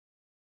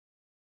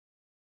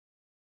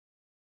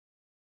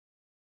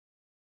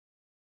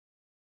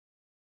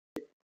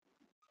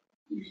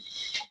I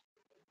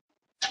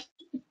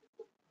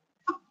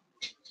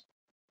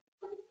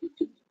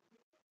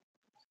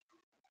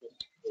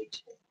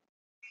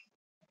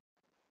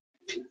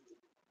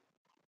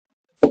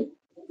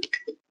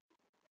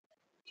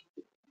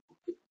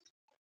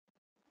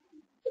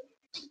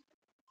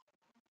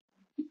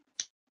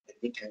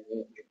think I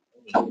want your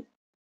pony.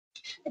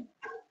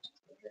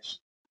 Just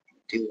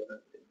do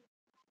what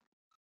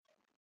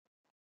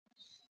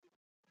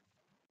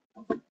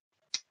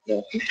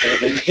no,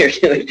 what you're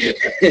doing.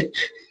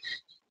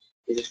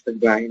 Is this the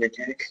Brian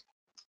attack?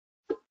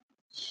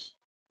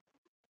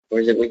 Or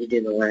is it what you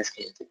did in the last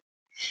game?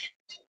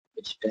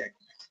 Which back?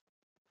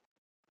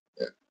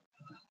 Yeah.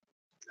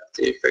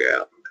 After you figure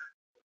out.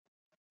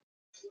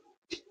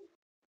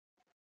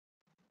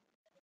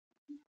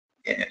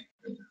 Yeah.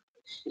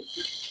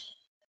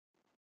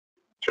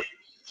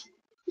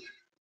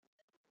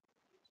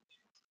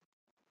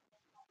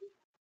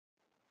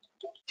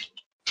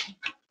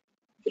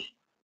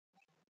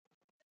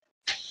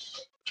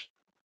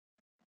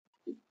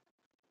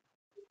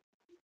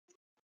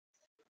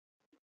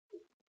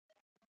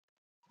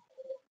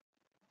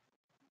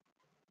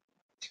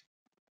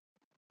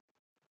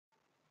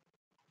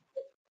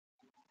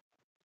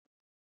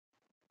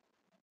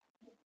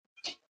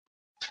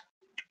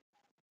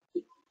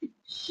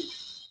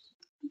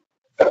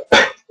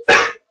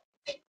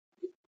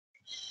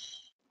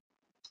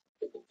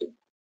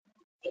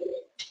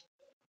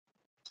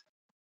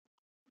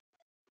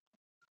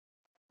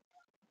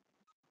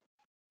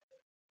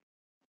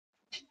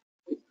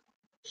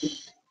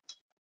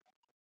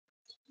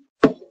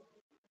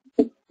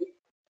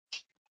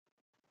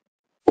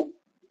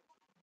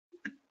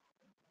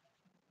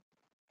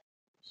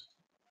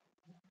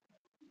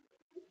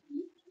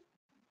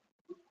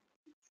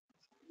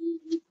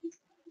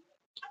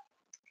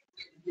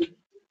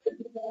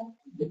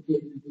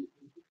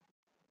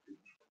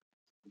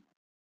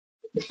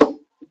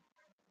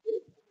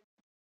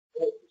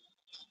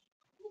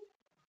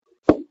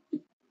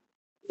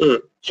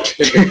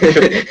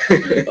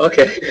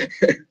 Okay.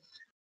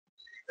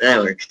 That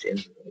works too.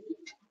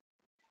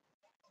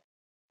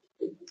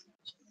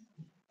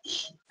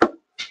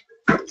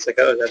 It's like,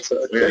 oh, that's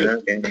a Yeah,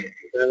 okay.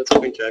 Yeah, that's a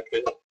queen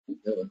jacket.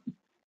 No.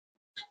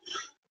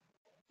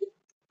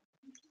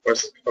 For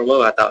a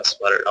moment, I thought it was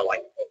sweater. I'm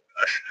like, oh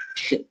gosh.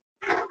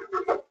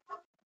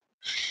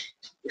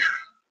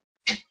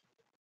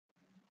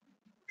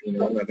 You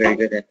know, I'm not very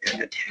good at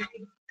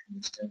attacking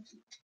and stuff.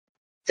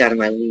 It's out of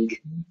my league.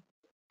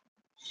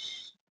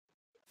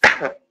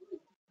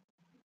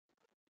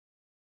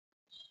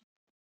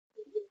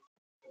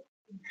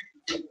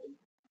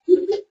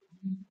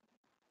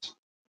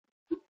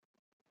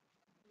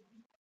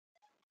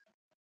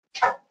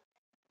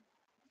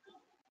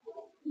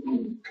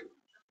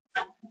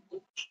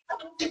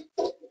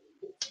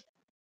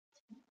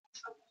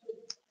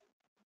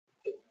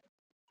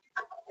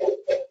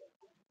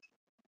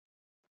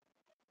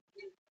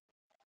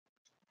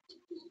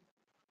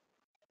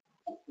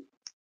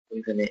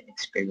 I'm gonna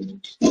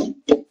experiment.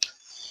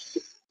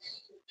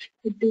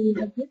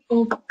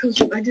 Oh,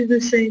 because I did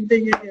the same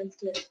thing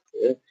against it.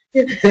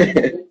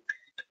 Yeah.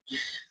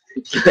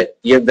 But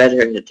you're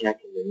better at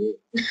attacking than me.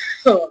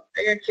 Oh,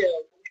 I got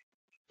killed.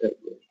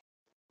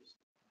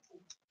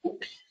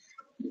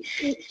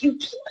 You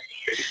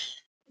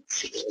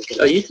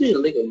Oh, you do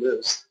illegal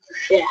moves.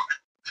 Yeah.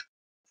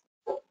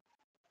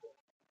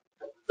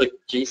 Like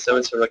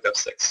G7 to rook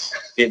F6.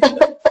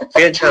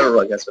 Fian Shadow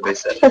Rook, that's what they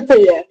said.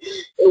 Yeah,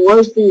 it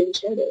was being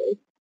shadow. Is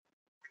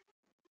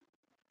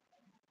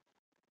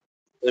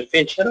it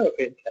Fian Shadow or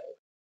Fian Shadow?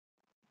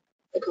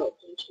 I call it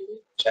being shadow.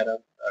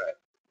 Shadow? Alright.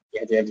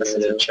 Yeah, the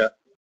emphasis is Shadow.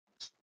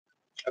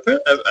 I'm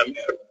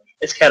sure.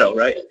 It's Kettle,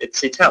 right?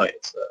 It's Italian,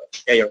 so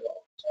yeah, you're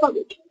wrong. It's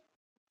probably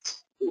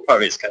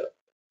Probably it's Kettle.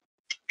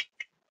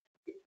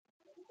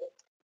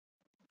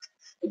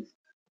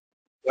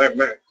 We're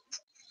Americans.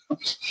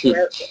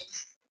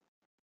 Americans.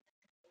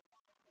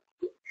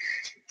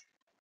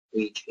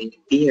 We drink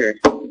beer.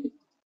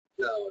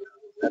 No,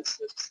 that's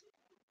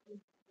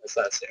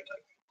not a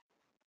stereotype.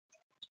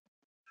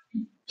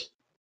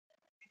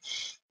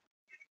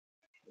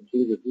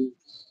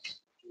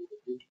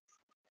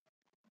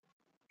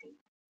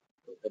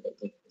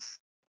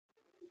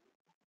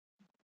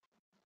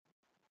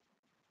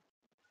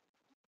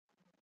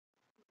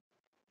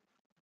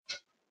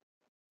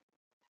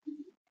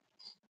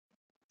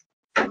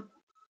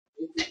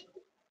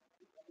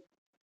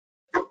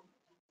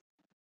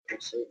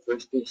 So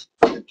first we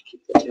have to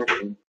keep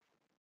attacking.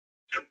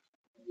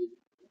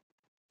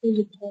 Who's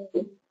a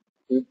player?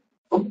 Who's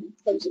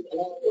a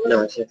player?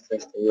 No, I said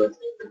first the wolf.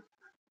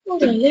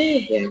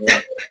 Órale. Yeah,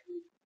 yeah.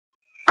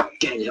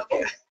 Get it up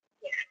there.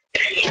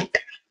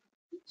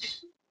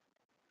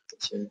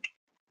 Sure.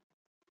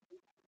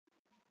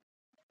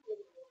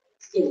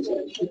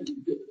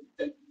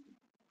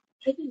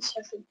 I didn't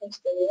sacrifice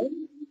the wolf.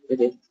 We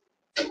did.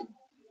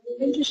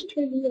 I just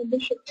turned the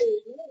bishop to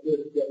his left.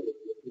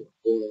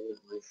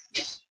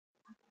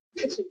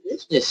 What's in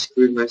this? Just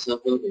screwed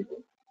myself over.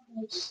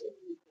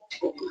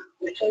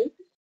 Okay.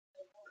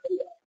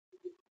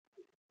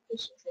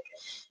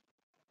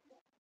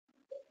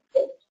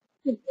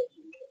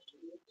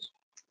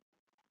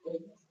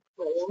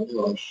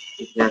 Oh,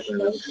 he's never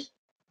known.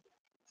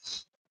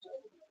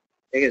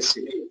 They can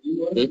see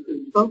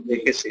you. Huh? They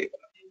can see you.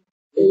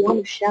 They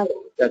want a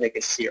shadow. Then they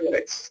can see your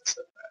face.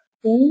 So,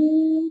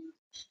 Good.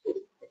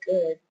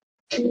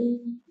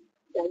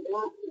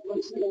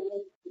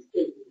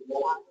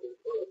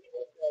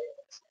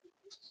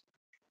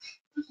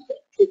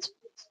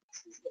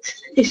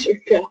 It's your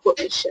got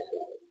a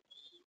shadow.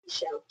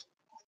 Shout.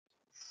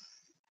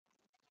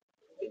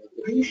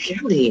 Why are you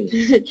shouting?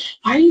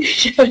 Why are you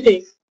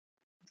shouting?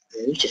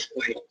 You just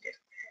quiet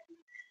down.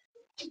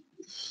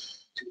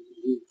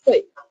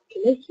 Wait,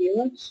 can they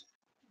hear us?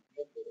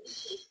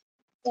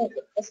 Oh,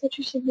 I thought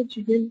you said that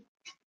you didn't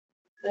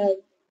have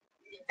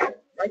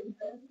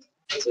microphone.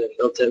 it's a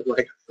built-in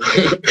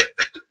microphone.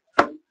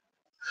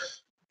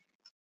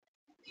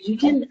 You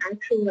get an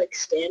actual like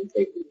stand for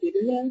your computer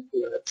now?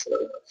 Yeah,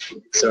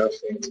 it's our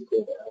fancy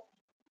cool now.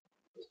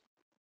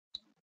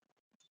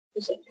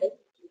 Is that good?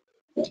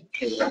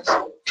 Okay, let's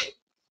I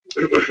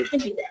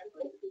do that.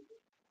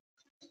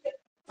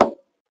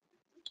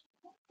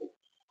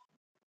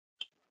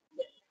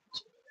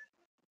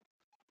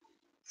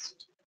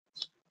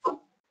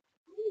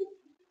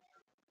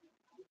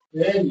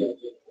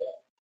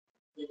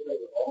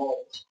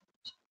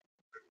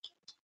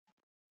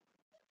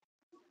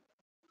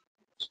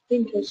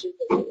 Because you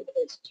can do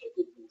this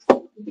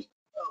too.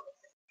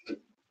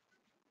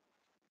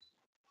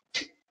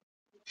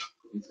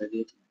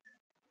 You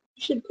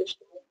should push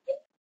the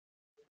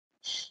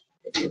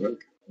button.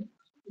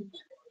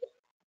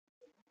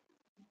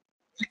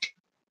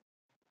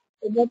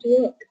 It won't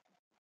work.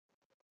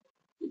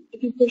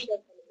 If you push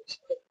that button, it's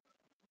quick.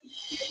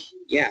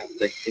 Yeah,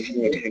 but there's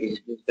no attacking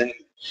to move back.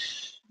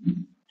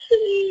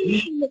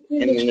 And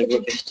And then the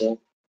book is still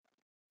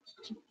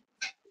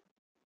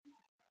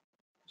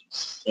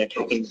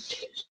attacking.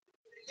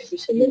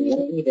 So then you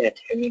Need that.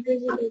 and you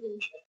bring it over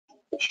and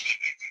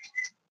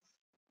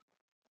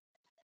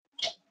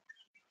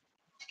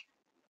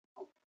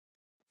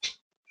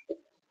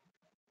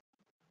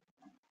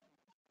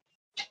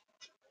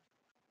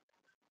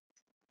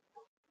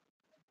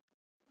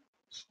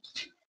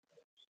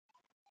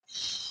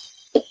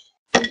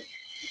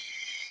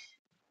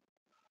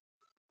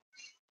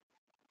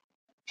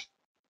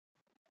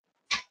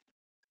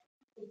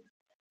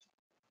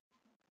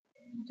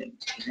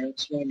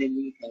That's why they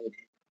need help.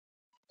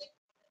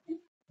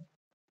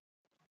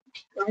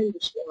 Ryan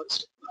just wants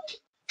to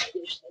fight.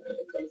 He's just like,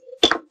 okay.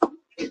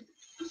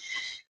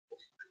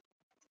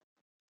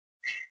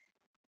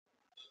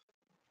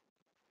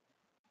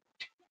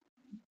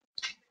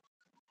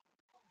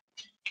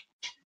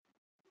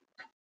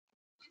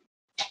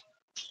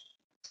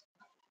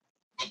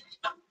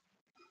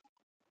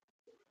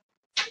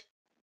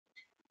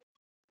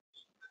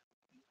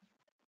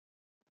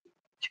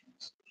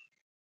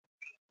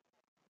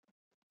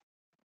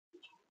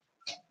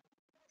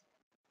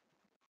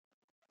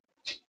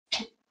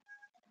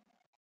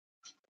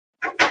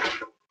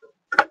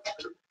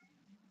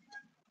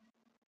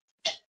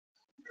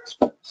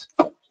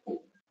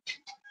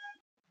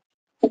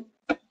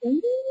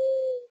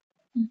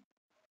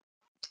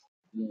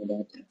 No,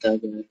 that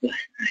doesn't. But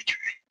I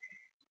tried.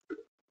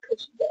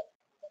 Push that.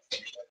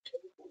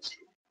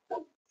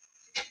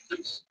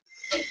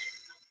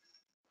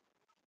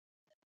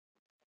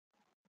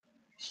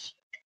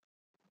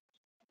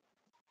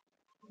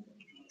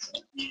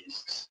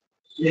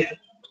 Yeah.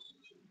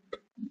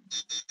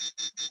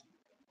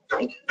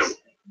 I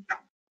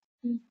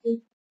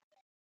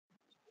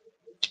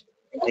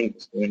think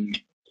it's when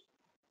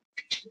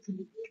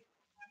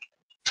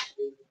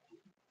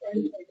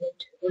Ryan's like,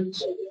 okay,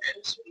 so there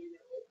has to be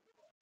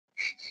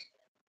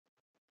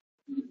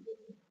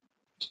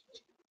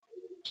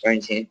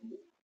Ryan's hand.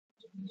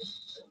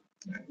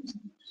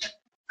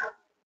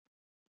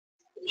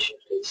 we should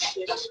do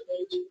 6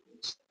 maybe.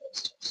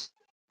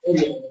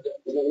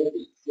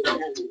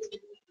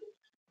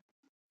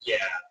 Yeah.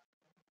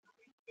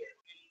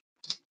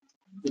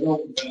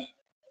 What a joke.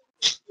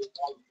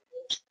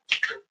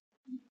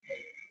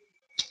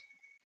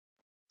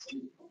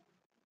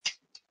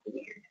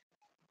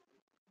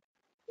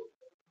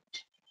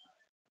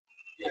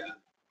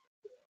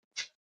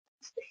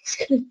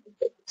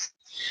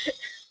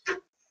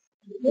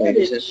 No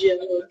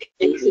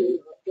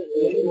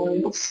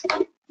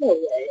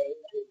way.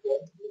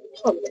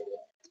 Come on.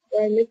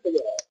 Ryan, look at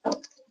that.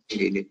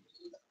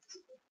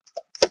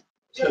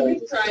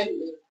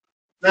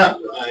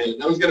 No,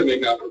 Ryan. I was gonna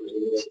make up for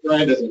it.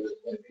 Ryan doesn't.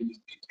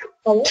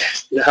 Oh,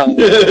 No.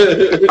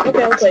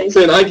 okay, I'll play.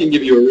 Saying I can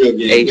give you a real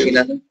game. Hey, you see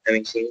nothing? I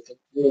mean, see anything?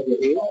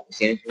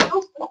 See anything?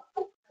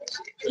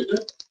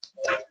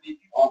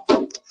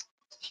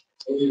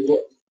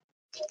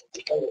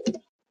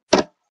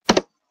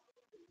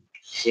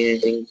 See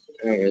anything?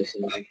 I don't really see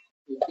anything.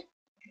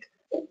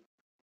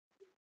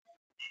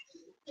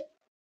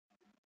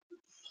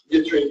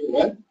 Get trained for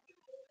what?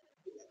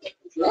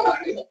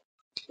 Try.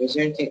 Was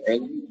there anything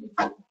early?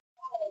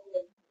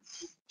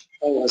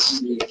 Oh,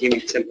 let's give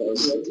me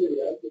tempos.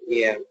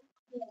 Yeah.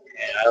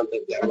 And I don't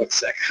think that rook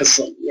check was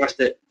worth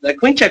it. The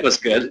queen check was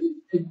good.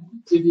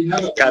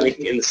 Got me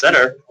in the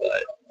center,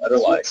 but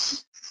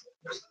otherwise.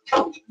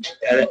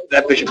 Yeah,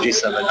 that bishop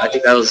g7, I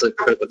think that was a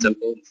critical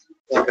tempo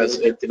because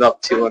it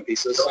developed 2 more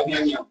pieces.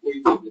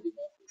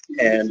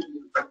 And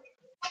I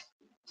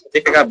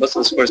think I got most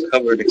of the scores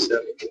covered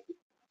except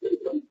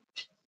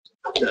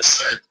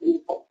this.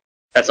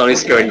 That's the only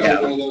score you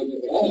have.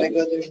 Oh my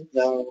god, there's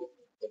no.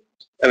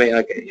 I mean,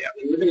 okay, yeah.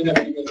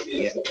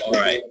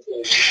 Alright,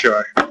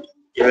 sure.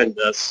 Even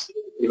this,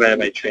 even if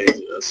I trade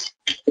this.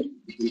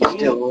 You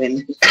still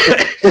win.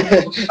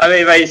 I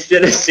mean, if I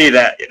didn't see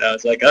that, you know,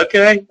 it's like, okay,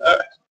 alright.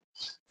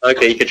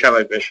 Okay, you can try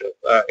my bishop.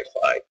 Alright,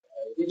 fine.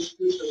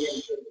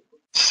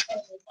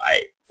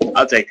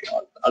 I'll take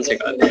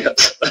on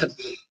this.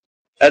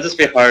 That'd just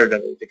be hard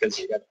because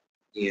you got.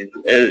 Yeah,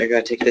 I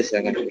gotta take this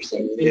out for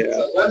some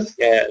reason.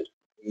 Yeah.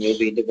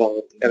 Maybe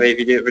develop. I mean,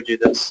 if you ever do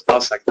this,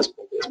 I'll sack this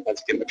one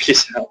to get my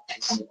piece out.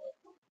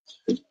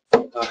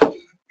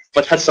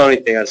 But that's the only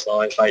thing I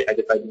saw. If I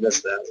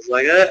missed that, I was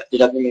like, eh.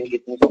 Did Upperman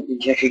get that fucking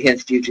check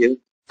against you too?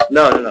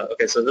 No.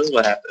 Okay, so this is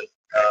what happened.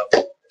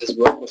 This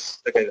was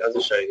okay. I'll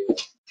just show you.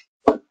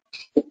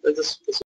 This